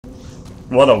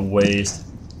What a waste.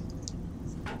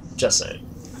 Just saying.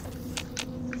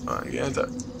 Yeah,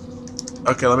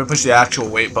 okay, let me push the actual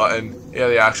wait button. Yeah,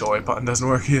 the actual wait button doesn't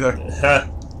work either.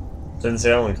 Didn't see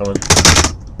that one coming.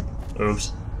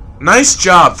 Oops. Nice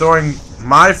job throwing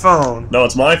my phone. No,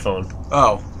 it's my phone.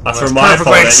 Oh. I threw my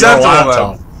phone at your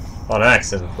laptop. On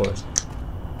accident, of course.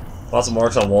 Lots of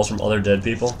marks on walls from other dead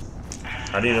people.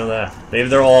 How do you know that? Maybe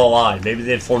they're all alive. Maybe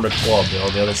they had formed a club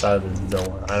on the other side of the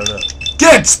nowhere. I don't know.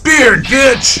 Get speared,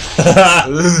 bitch!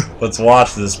 Let's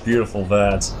watch this beautiful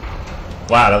Vats.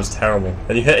 Wow, that was terrible.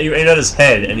 And you aimed at his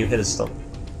head and you hit his stomach.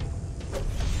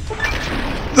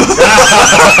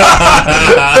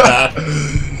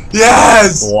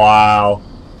 Yes! Wow.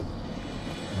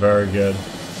 Very good.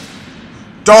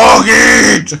 Dog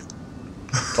eat!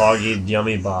 Dog eat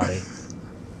yummy body.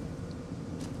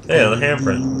 Hey, the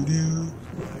handprint.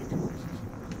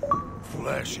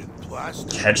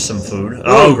 Catch some food.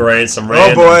 Oh, great, some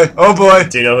random. Oh boy, oh boy.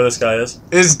 Do you know who this guy is?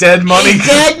 Is Dead Money.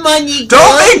 Dead Money.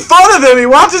 Don't make fun of him. He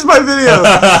watches my videos.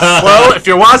 Well, if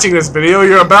you're watching this video,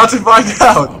 you're about to find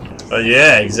out.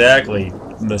 Yeah, exactly,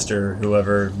 Mr.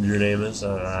 Whoever your name is.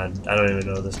 I don't even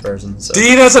know this person. So.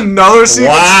 Dean has another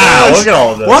secret stash. Look at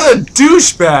all this. What a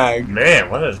douchebag. Man,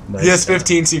 what a nice He has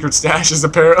 15 secret stashes,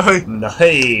 apparently.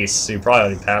 Nice. You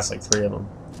probably already passed like 3 of them.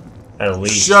 At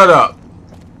least. Shut up.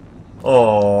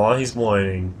 Aw, he's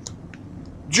whining.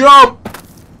 Jump!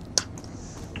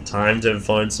 Time to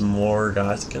find some more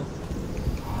guys to kill.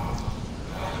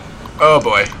 Oh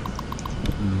boy.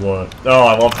 What? Oh,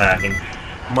 I love hacking.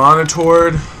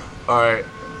 Monitored. Alright.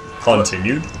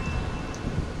 Continued.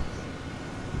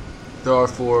 There are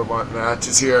 4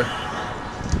 matches here.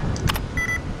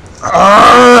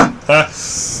 Ah!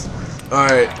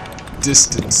 Alright.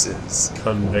 Distances.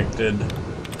 Convicted.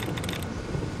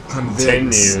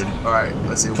 Convinced. Continued. Alright,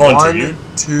 let's see. Continued.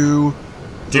 1, 2, 3.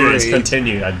 Dude, it's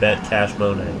continued. I bet Cash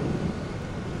Monet.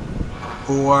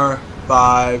 4,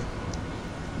 5,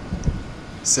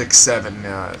 6, 7.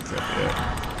 Now I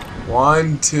can't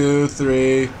 1, 2,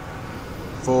 3,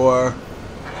 4,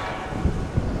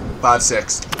 5,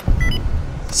 6.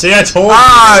 See, I told you.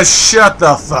 Ah, shut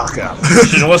the fuck up. You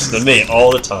should listen to me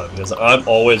all the time because I'm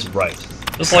always right.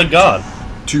 Just like God.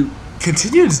 To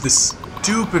continue is the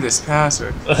stupidest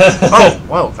password. Oh,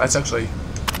 whoa, that's actually...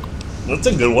 That's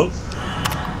a good one.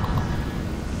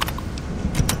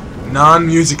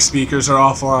 Non-music speakers are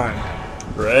offline.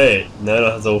 Great. Now I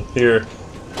don't have to hear.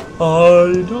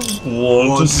 I don't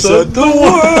want to set the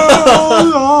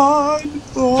world on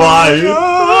fire.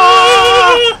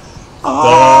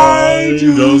 I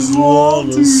just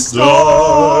want to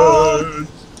start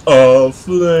a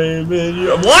flame in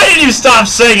your. Why did you stop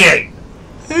singing?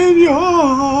 in your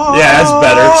heart. Yeah, that's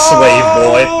better, slave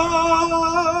boy.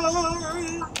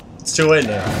 It's too late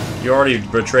now. You already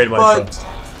betrayed my trust.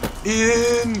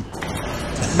 In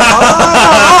Dude,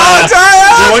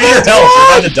 look at your health. You're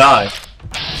about to die.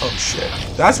 Oh shit.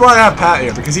 That's why I have Pat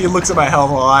here, because he looks at my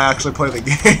health while I actually play the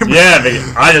game. Yeah,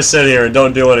 because I just sit here and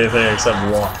don't do anything except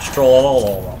watch.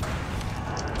 Troll.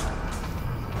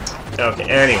 Okay,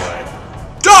 anyway.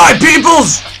 Die,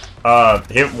 peoples! What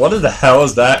the hell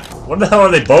is that? What the hell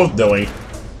are they both doing?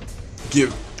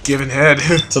 Giving head.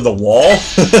 To the wall?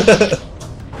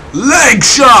 Leg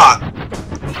shot!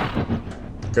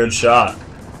 Good shot.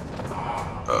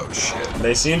 Oh shit.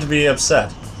 They seem to be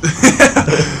upset.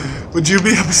 Would you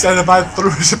be upset if I threw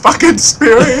a fucking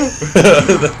spear at you?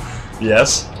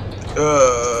 Yes.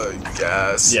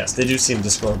 Yes. Yes, they do seem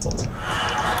disgruntled.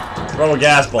 Throw a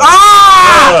gas ball.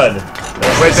 Ah! Good.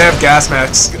 Wait, they have gas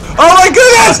masks. Oh my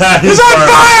goodness! He's on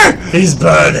fire! He's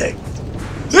burning!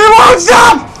 He won't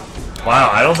stop!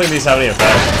 Wow, I don't think these have any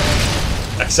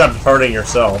effect. Except hurting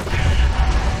yourself.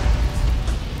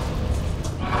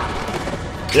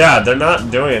 Yeah, they're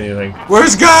not doing anything.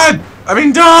 Where's God? I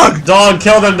mean, dog! Dog,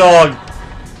 kill them, dog!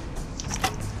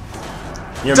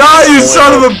 Die, you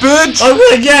son of a bitch! I'm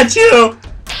gonna get you!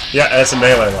 Yeah, that's a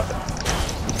melee weapon.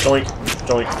 Joink,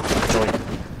 joink, joink,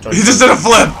 joink. He just did a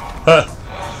flip!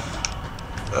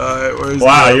 Where's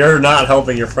wow, you're not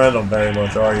helping your friend very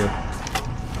much, are you?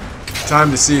 Time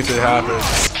to see if it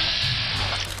happens.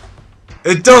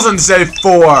 It doesn't say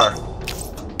 4.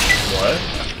 What?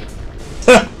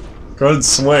 Good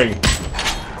swing.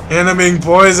 Animing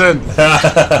poison.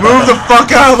 Move the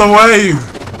fuck out of the way.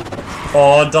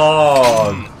 Oh,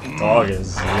 dog. Dog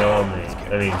is yummy.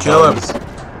 I mean, kill him.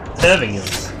 Having him.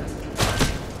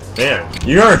 Man,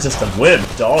 you're just a wimp.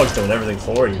 Dog's doing everything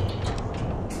for you.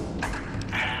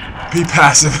 Be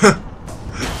passive.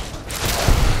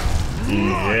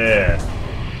 Yeah.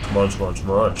 Munch, munch,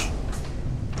 munch.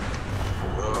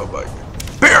 Oh my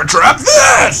god. Bear trap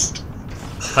this!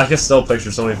 I can still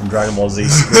picture somebody from Dragon Ball Z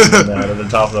screaming that at the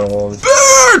top of their lungs.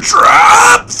 Bear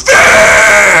Trap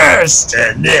Fist!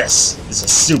 And this is a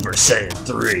Super Saiyan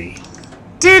 3.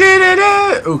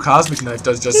 Ooh, Cosmic Knife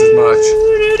does just as much.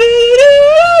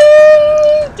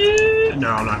 No,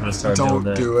 I'm not gonna start doing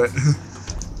that. Don't do it.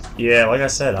 Yeah, like I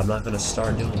said, I'm not gonna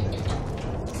start doing it.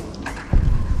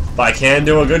 But I can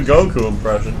do a good Goku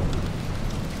impression.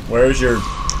 Where's your...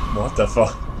 What the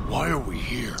fuck? Why are we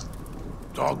here?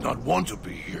 Dog not want to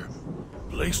be here.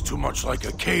 Place too much like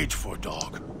a cage for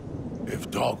dog. If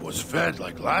dog was fed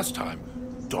like last time,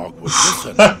 dog would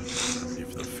listen.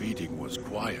 If the feeding was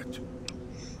quiet.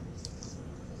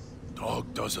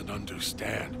 Dog doesn't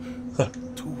understand.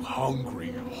 Too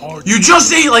hungry, hard. You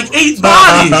just ate like 8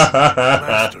 bodies!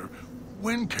 Master,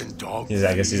 when can dog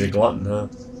I guess he's a glutton, huh?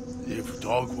 If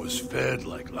dog was fed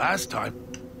like last time,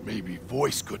 maybe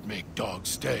voice could make dog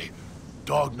stay.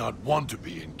 Dog not want to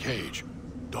be in cage.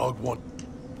 Dog want...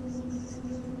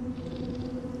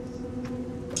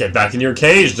 Get back in your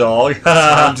cage, dog.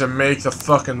 Time to make the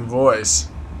fucking voice.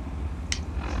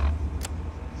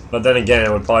 But then again,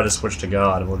 it would probably just switch to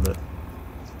God, wouldn't it?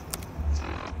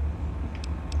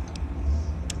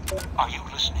 Are you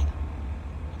listening?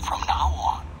 From now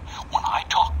on, when I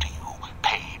talk to you,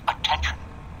 pay attention.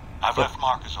 I've left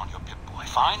markers on your Pip-Boy.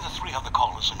 Find the 3 other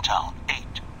callers in town,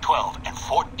 8, 12, and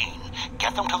 14.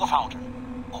 Get them to the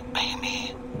fountain. Obey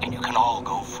me, and you can all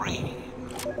go free.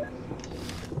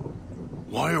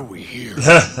 Why are we here?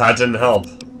 That didn't help.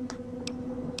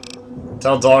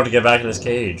 Tell dog to get back in his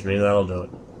cage. Maybe that'll do it.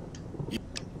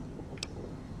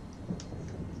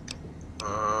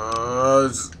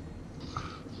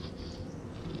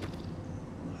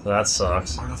 That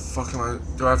sucks. Why the fuck am I...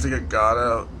 Do I have to get God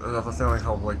out? I have a feeling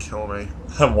he'll, like, kill me.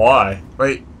 Why?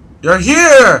 Wait. You're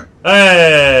here!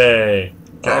 Hey!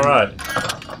 Okay. Alright.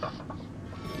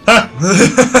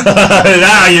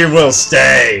 Now you will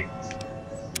stay!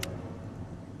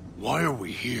 Why are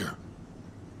we here?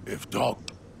 If dog...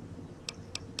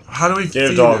 How do we Give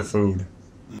feed dog it? food.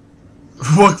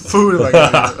 What food am I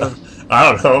gonna I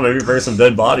don't know, maybe bring some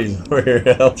dead bodies over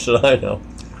here. How should I know?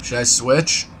 Should I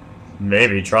switch?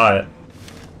 Maybe, try it.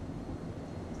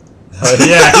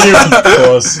 Yeah, you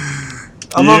puss.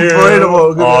 I'm you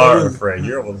unafraidable. are afraid.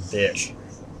 You're a little bitch.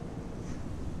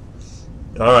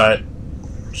 Alright.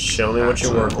 Show me what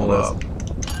you're working with.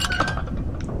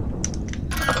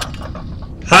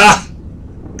 Ha!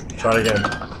 Try it again.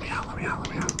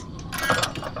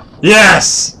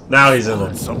 Yes! Now he's in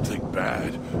there. Something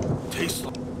bad. Tastes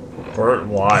like... Burnt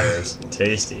wires.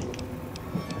 Tasty.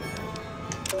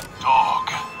 Dog,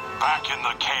 back in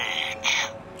the cage.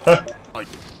 like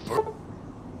burnt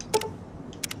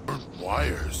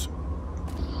wires.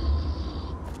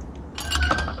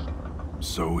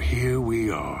 So here we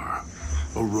are.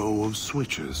 A row of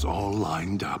switches all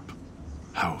lined up.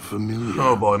 How familiar.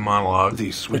 Oh boy, monologue.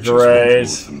 These switches Great. won't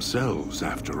move themselves,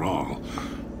 after all.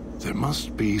 There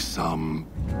must be some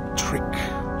trick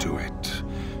to it.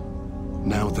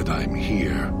 Now that I'm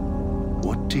here,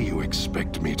 what do you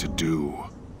expect me to do?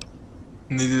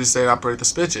 Needed to say operate the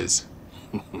switches.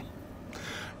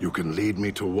 You can lead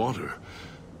me to water.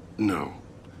 No.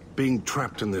 Being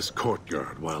trapped in this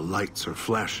courtyard while lights are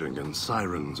flashing and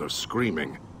sirens are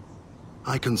screaming.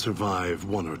 I can survive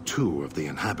 1 or 2 of the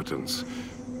inhabitants.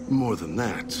 More than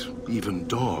that, even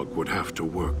dog would have to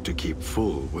work to keep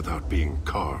full without being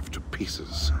carved to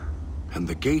pieces. And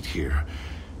the gate here,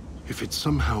 if it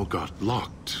somehow got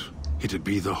locked, it'd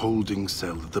be the holding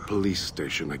cell at the police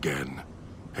station again.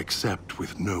 Except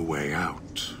with no way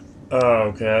out.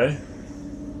 Okay.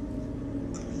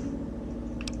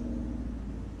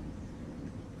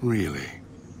 Really?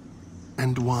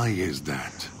 And why is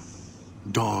that?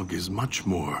 Dog is much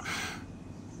more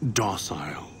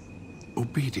docile,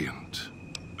 obedient.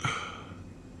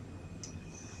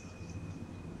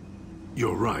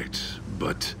 You're right,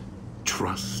 but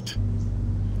trust?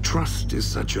 Trust is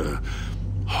such a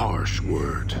harsh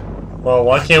word. Well,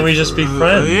 why can't we just be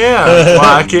friends? Yeah,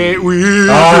 why can't we be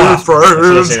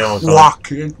friends? Why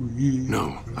can't we?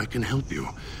 No, I can help you.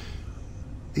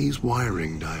 These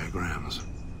wiring diagrams.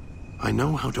 I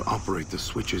know how to operate the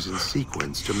switches in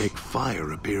sequence to make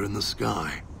fire appear in the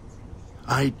sky.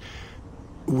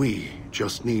 We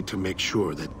just need to make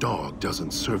sure that dog doesn't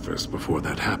surface before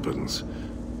that happens.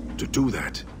 To do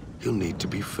that, he'll need to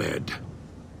be fed.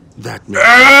 That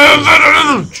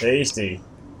means... Tasty.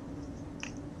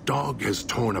 Dog has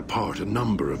torn apart a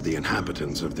number of the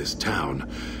inhabitants of this town.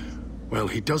 Well,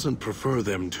 he doesn't prefer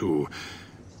them to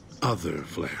other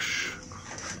flesh.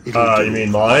 You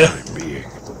mean mine? Being.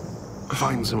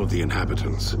 Find some of the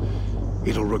inhabitants.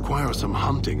 It'll require some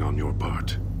hunting on your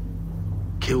part.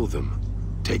 Kill them,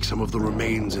 Take some of the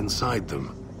remains inside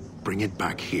them. Bring it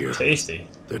back here. Tasty.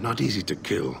 They're not easy to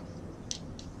kill.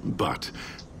 But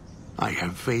I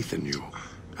have faith in you.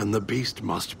 And the beast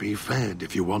must be fed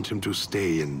if you want him to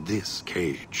stay in this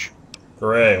cage.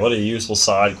 Great, what a useful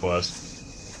side quest.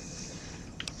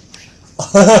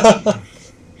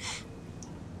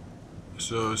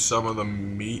 So some of the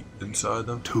meat inside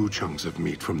them? 2 chunks of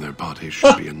meat from their bodies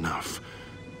should be enough.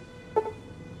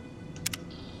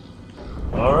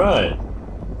 Alright.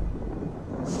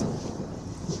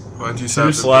 2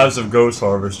 2 slabs of ghost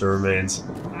harvester remains.